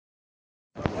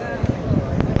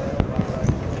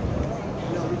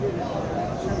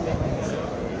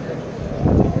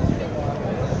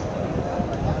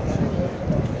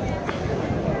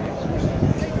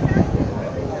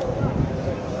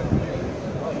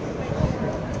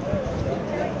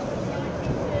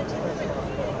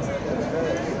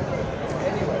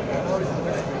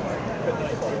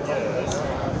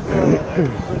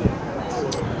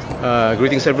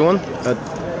Greetings everyone.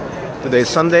 Today is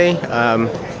Sunday,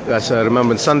 that's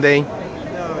Remembrance Sunday,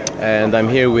 and I'm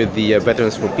here with the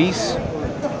Veterans for Peace.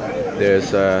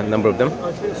 There's a number of them,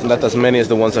 not as many as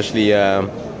the ones actually,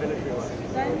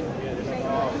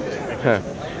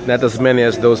 not as many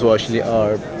as those who actually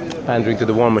are pandering to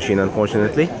the war machine,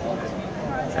 unfortunately,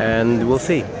 and we'll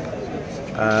see.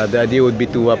 The idea would be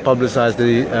to publicize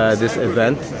this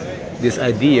event, this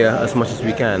idea, as much as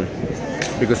we can.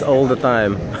 Because all the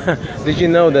time, did you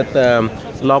know that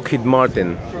Lockheed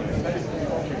Martin,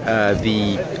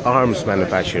 the arms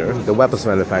manufacturer, the weapons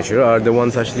manufacturer, are the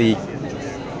ones actually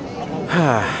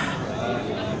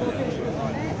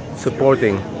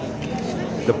supporting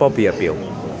the poppy appeal?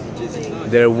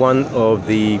 They're one of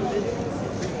the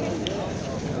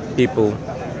people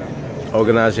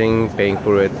organizing, paying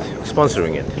for it,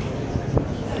 sponsoring it.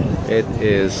 It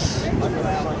is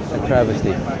a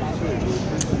travesty.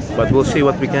 But we'll see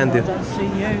what we can do. See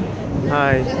you.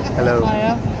 Hi. Hello.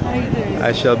 Hiya. How you doing?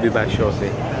 I shall be back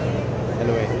shortly.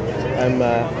 Anyway, I'm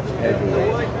everywhere.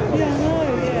 Yeah, I know,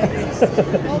 yeah.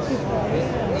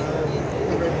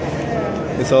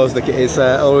 It's always the case. It's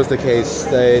always the case.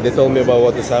 They told me about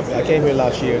what is happening. I came here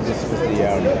last year. This was the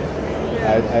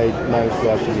I managed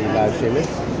to actually live stream it.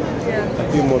 Yeah. A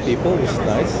few more people, which is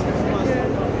nice.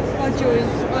 Yeah. I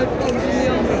joined. I was in the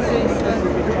army.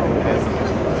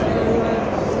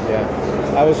 Yeah,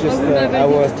 I was just. I wouldn't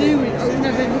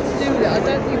have anything to do with it. I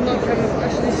don't even know if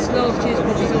actually this last year's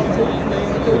probably not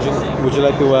important. Would you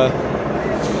like to?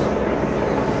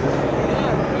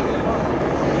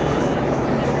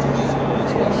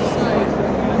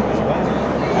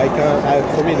 I can't.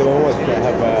 For me, the one was I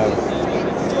have.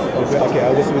 Okay,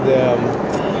 I was with the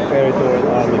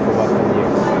territorial army for about 10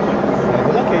 years. And I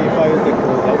thought, okay, if I would get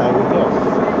called up, I would go.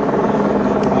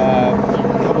 A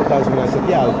couple of times when I said,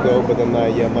 yeah, I'll go, but then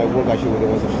my work actually was the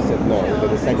ones that she said no.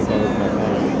 But the second time was my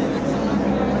family.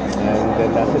 And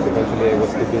then that's it. Eventually I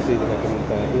was too busy and I couldn't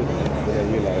do it. Then I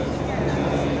realized.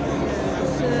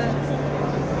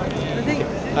 I think,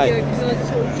 because I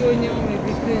sort of joined the army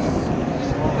because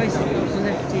basically I was a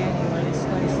lefty anyway, let's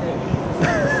face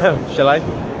it. Shall I?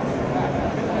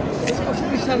 I'll put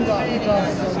my sunglasses on,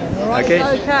 alright? Okay.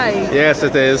 Okay. Yes,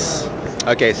 it is.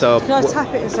 Okay, so... Can I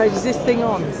tap it and say, is this thing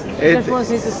on? Everyone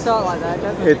needs to start like that,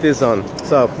 don't they? It is on.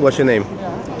 So, what's your name?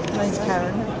 Yeah. My name's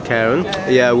Karen. Karen?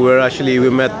 Yeah, we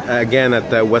met again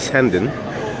at West Hendon.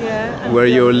 Yeah. Where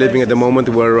you're living at the moment,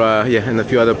 where, and a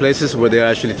few other places where they're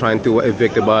actually trying to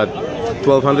evict about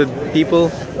 1,200 people.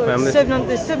 There's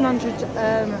 700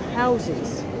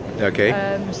 houses. Okay.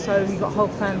 So you've got whole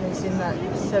families in that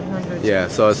 700. Yeah,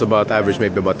 so it's about average,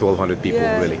 maybe about 1,200 people,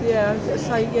 really. Yeah, I'd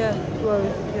say, yeah, well,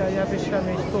 the average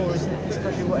family is 4, isn't it? This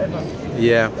country, whatever.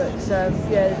 Yeah. But,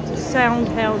 sound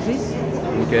houses.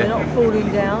 Okay. They're not falling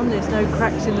down, there's no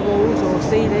cracks in the walls or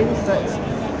ceilings, but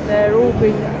they're all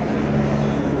being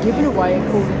given away,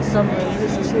 according to some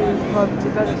rulers, to private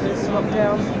developers, locked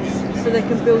down, so they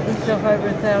can build themselves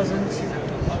over 1,000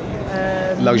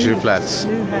 luxury flats.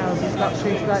 New houses,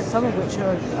 luxury flats, some of which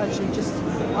are actually just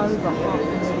over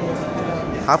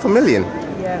 £500,000. $500,000?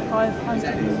 Yeah,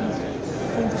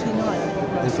 549.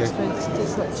 Okay.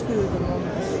 There's like 2 of them on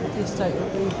the estate will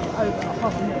be over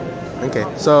 £500,000. Okay,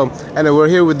 so anyway, we're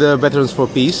here with the Veterans for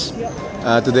Peace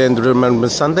today on the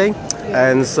Remembrance Sunday.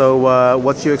 And so,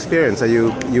 what's your experience? Are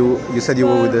you said you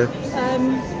were with the?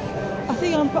 I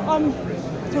think I'm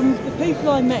from the people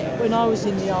I met when I was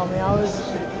in the army. I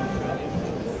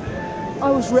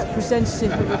was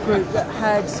representative of a group that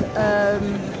had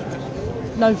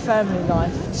no family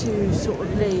life to sort of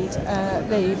leave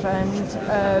and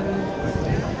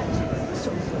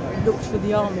sort of looked for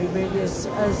the army really as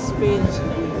being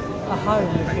a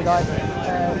home, if you like,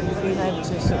 being able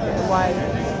to sort of get away.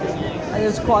 And there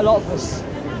was quite a lot of us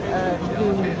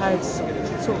who had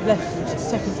sort of left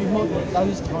secondary model at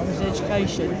those times,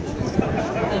 education,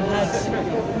 and had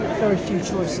very few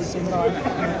choices in life.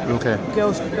 Okay.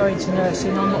 Girls could go into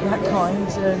nursing, I'm not that kind,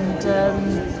 and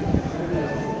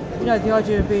the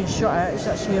idea of being shot at is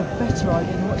actually a better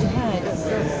idea than what you had.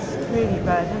 That's really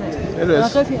bad, isn't it? It is. And I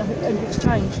don't think anything's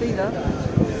changed either.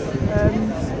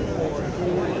 And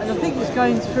I think it was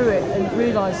going through it and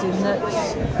realising that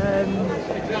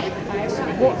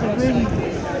what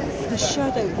the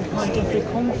shadow behind every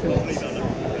conflict,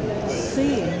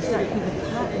 seeing exactly the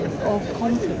pattern of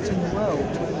conflict in the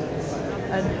world,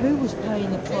 and who was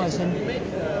paying the price and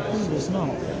who was not.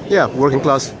 Yeah, working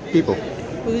class people.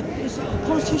 Well,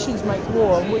 politicians make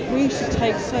war, and we used to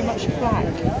take so much flack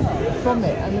from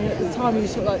it. I mean, at the time, it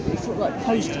was sort of like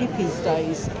post-hippies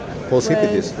days. Post-hippie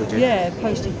days, okay. Yeah,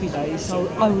 post-hippie days. So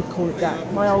I would call it that.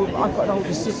 I've got an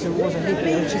older sister who was a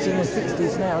hippie, and she's in her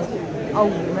 60s now,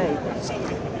 older than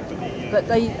me. But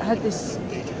they had this.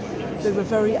 They were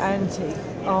very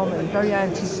anti-army, very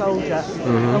anti-soldier,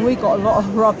 and we got a lot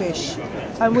of rubbish.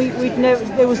 And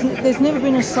there's never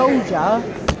been a soldier.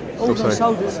 All those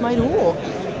soldiers made a war.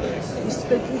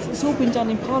 It's all been done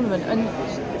in Parliament, and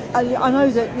I know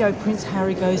that Prince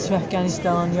Harry goes to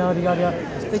Afghanistan, yada yada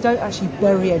yada. They don't actually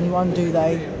bury anyone, do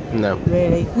they? No.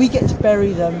 Really, we get to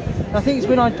bury them. And I think it's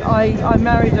when I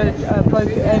married a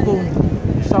bloke, airborne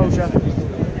soldier,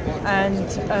 and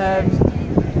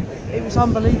it was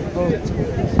unbelievable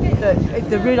that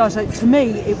they realised that. To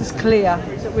me, it was clear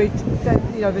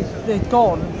that they'd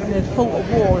gone and they'd fought a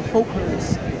war with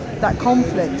Falklands. That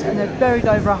conflict, and they'd buried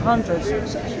over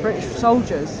 100 British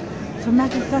soldiers. For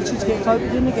Maggie Thatcher to get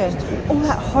voted in again, all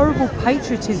that horrible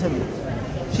patriotism.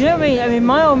 Do you know what I mean? I mean,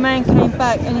 my old man came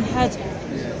back and he had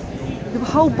the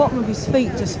whole bottom of his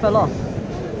feet just fell off.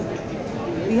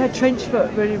 He had trench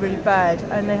foot really, really bad,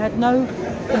 and they had no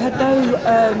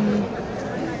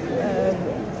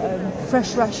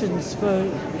fresh rations for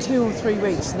 2 or 3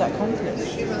 weeks of that conflict,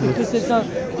 because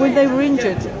when they were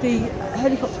injured, the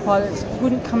helicopter pilots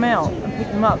wouldn't come out and pick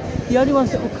them up. The only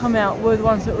ones that would come out were the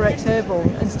ones that were ex-airborne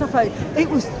and stuff like that. It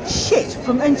was shit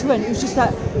from end to end. It was just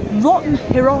that rotten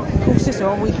hierarchical system.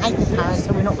 Oh, we hate the Paris,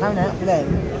 so we're not going out for them.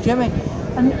 Do you know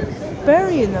what I mean? And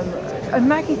burying them. And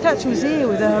Maggie Thatcher was here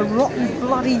with her rotten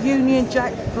bloody Union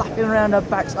Jack flapping around her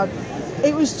backside.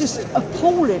 It was just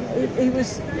appalling. It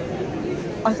was.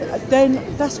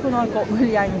 Then that's when I got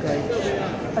really angry,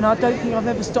 and I don't think I've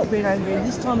ever stopped being angry. And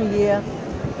this time of year,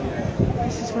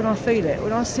 this is when I feel it.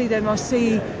 When I see them, I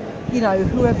see,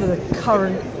 whoever the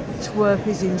current twerp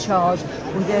is in charge,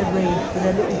 with their wreath and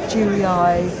their little dewy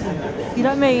eyes, and, you know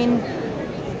what I mean?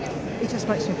 It just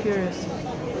makes me furious.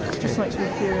 It just makes me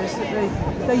furious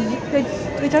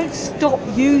that they don't stop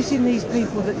using these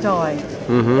people that die.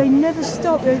 They never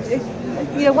stop.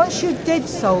 Once you're a dead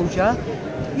soldier,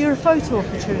 you're a photo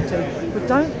opportunity, but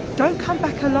don't come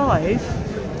back alive.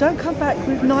 Don't come back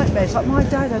with nightmares like my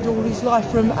dad had all his life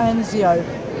from Anzio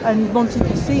and Monte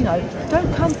Cassino. Don't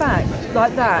come back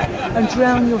like that and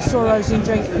drown your sorrows in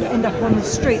drink and end up on the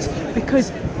streets,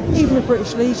 because even the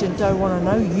British Legion don't want to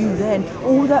know you then.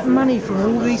 All that money from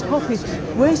all these poppies,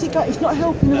 where's it going? It's not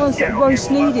helping the ones that most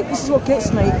need it. This is what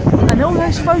gets me. And all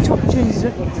those photo opportunities.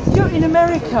 In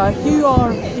America,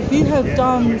 if you have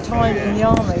done time in the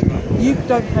army, you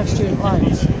don't have student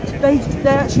loans. They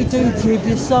actually do give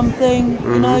you something,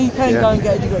 you can go and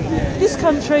get a degree. This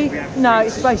country, no,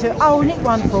 it's basically, oh, isn't it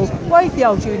wonderful? Wave the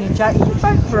old Union Jack,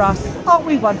 vote for us, aren't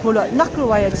we wonderful? Look, knuckle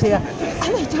away a tear,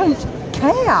 and they don't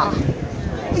care.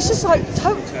 It's just like,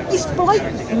 it's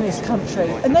blatant in this country,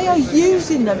 and they are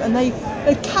using them, and they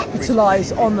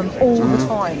capitalise on them all the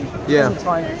time. Yeah. All the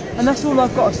time. And that's all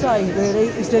I've got to say, really,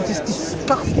 is they're just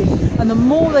disgusting. And the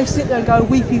more they sit there and go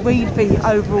weepy-weepy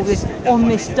over all this on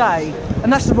this day,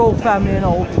 and that's the royal family and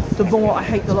all, the more I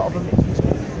hate a lot of them.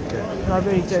 And I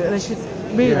really do. And they should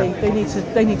really, they need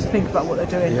to think about what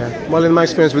they're doing. Yeah. Well, in my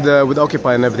experience with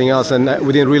Occupy and everything else, and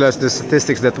we didn't realize the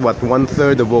statistics that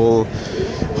 1/3 of all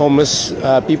homeless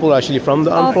people are actually from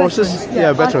the armed forces.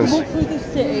 Veterans, veterans. I walk through the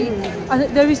city,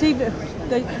 and there is even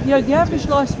the average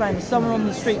lifespan of someone on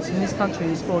the streets in this country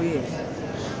is 4 years.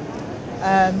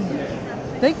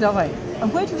 They die,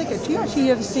 and where do they go? Do you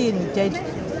actually ever see any dead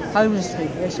homeless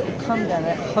people? They sort of come down,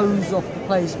 they hose off the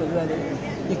place, but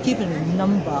you're given a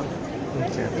number.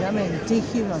 Okay. You know what I mean?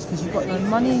 Dehumanised, because you've got no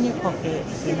money in your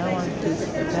pockets, no one gives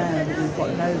a damn, you've got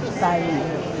no value.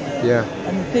 Yeah.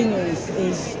 And the thing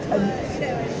is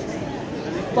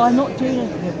by not doing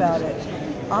anything about it,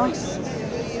 us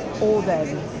or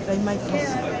them, they make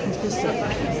us complicit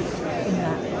in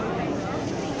that.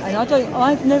 And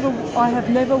I have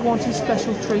never wanted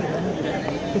special treatment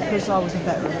because I was a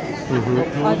veteran.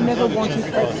 I've never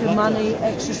wanted extra money,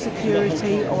 extra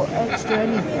security, or extra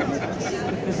anything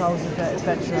because I was a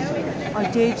veteran. I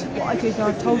did what I did, and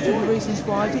I told you the reasons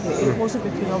why I did it. It wasn't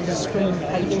because I was a screaming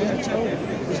patriot at all.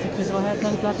 It was because I had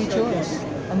no bloody choice.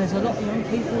 And there's a lot of young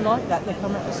people like that. They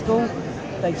come out of school,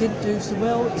 they didn't do so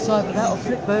well. It's either that or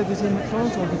flip burgers in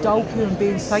McDonald's or the dole queue and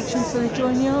being sanctioned, so they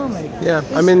join the army. Yeah,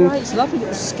 It's I mean, great. It's a lovely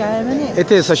little scam, isn't it?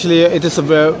 it is actually. It is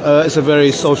it's a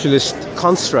very socialist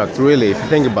construct, really, if you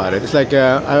think about it. It's like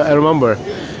I remember.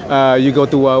 You go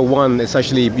to one. It's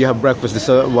actually you have breakfast. It's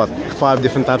what 5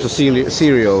 different types of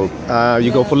cereal.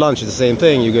 You go for lunch. It's the same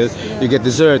thing. You get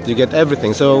dessert. You get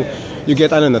everything. So you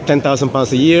get, I don't know,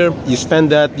 £10,000 a year. You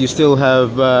spend that. You still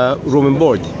have room and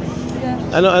board. Yeah.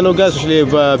 I know guys actually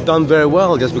have done very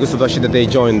well just because of actually that they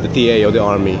joined the TA or the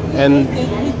army. And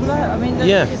People out. I mean,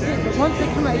 yeah. Once they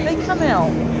come out, if they come out.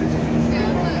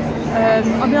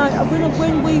 I mean,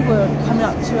 when we were coming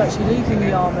up to actually leaving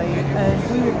the army, and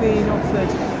we were being offered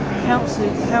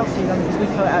counselling, because we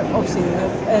got out, obviously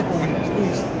airborne,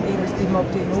 he was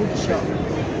demobbed in Aldershot,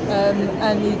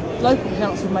 and the local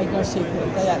council made no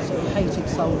secret they absolutely hated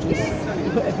soldiers. They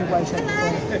put every way, shape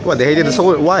and form. What, they hated the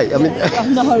soldier? Why? I mean,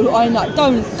 no, I know.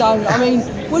 Don't. I mean,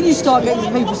 when you start getting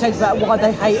to people's heads about why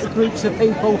they hate groups of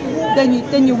people,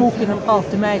 then you're walking a path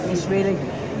to madness, really.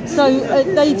 So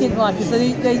they didn't like us.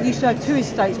 They used to have 2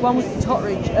 estates. One was the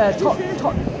Totteridge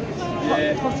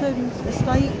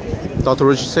estate.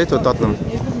 Totteridge Estate or Tottenham?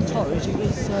 It wasn't Totteridge. It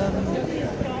was.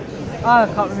 I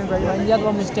can't remember anyway. And the other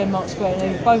one was Denmark Square. And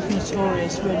they were both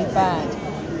notorious, really bad.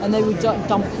 And they would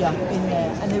dump you in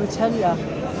there, and they would tell you,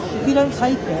 if you don't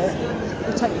take it,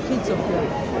 we'll take the kids off you.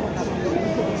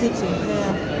 We'll put the kids in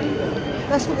care.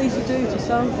 That's what they used to do to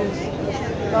soldiers.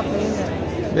 Lovely, isn't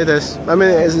it? It is. I mean,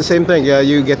 it's the same thing. Yeah,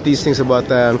 you get these things about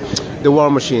the war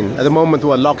machine. At the moment,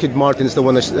 Lockheed Martin is the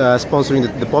one that's sponsoring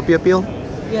the poppy appeal.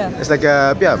 Yeah. It's like,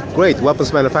 great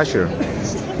weapons manufacturer,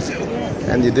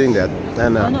 and you're doing that.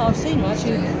 And I know. I've seen them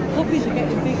actually. Poppies are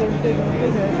getting bigger and bigger and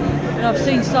bigger, and I've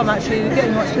seen some actually. They're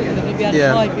getting much bigger. They're going to be able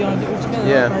to hide behind it altogether.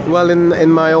 Yeah. Well,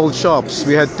 in my old shops,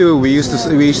 we had 2. I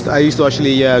used to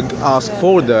actually ask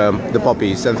for the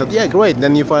poppies, and thought, yeah, great.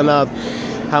 Then you find out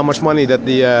how much money that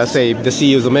the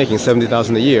CEOs are making,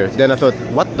 70,000 a year. Then I thought,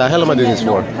 what the hell am I doing this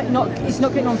for? It's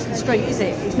not getting onto the street, is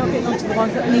it? It's not getting onto the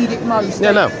ones that need it most.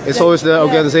 Yeah, no. It's always the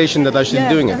organisation that actually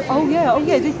doing it. Oh yeah.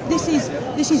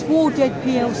 This is War Dead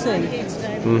PLC,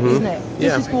 isn't it?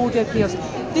 This is War Dead PLC.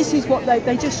 This is what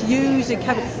they just use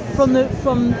from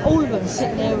all of them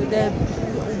sitting there with their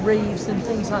little reeves and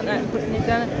things like that, putting it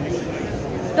down.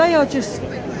 They are just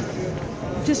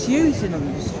using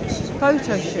them,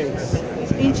 photo shoots,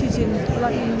 inches in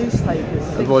bloody newspapers.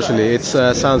 Unfortunately, it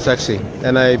sounds sexy,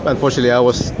 and I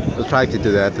was attracted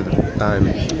to that at the time.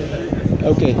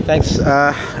 Okay, thanks.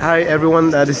 Hi everyone.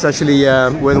 This is actually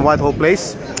we're in Whitehall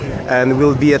Place, and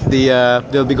we'll be at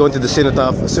they'll be going to the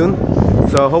cenotaph soon.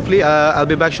 So hopefully I'll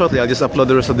be back shortly. I'll just upload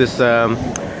the rest of this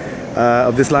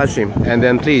live stream, and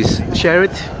then please share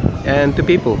it, and to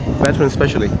people, veterans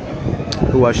especially,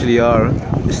 who actually are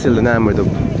still enamored of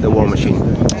the war machine.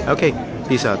 Okay,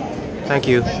 peace out. Thank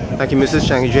you, Mrs.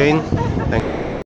 Thank you, Jane. Thank you.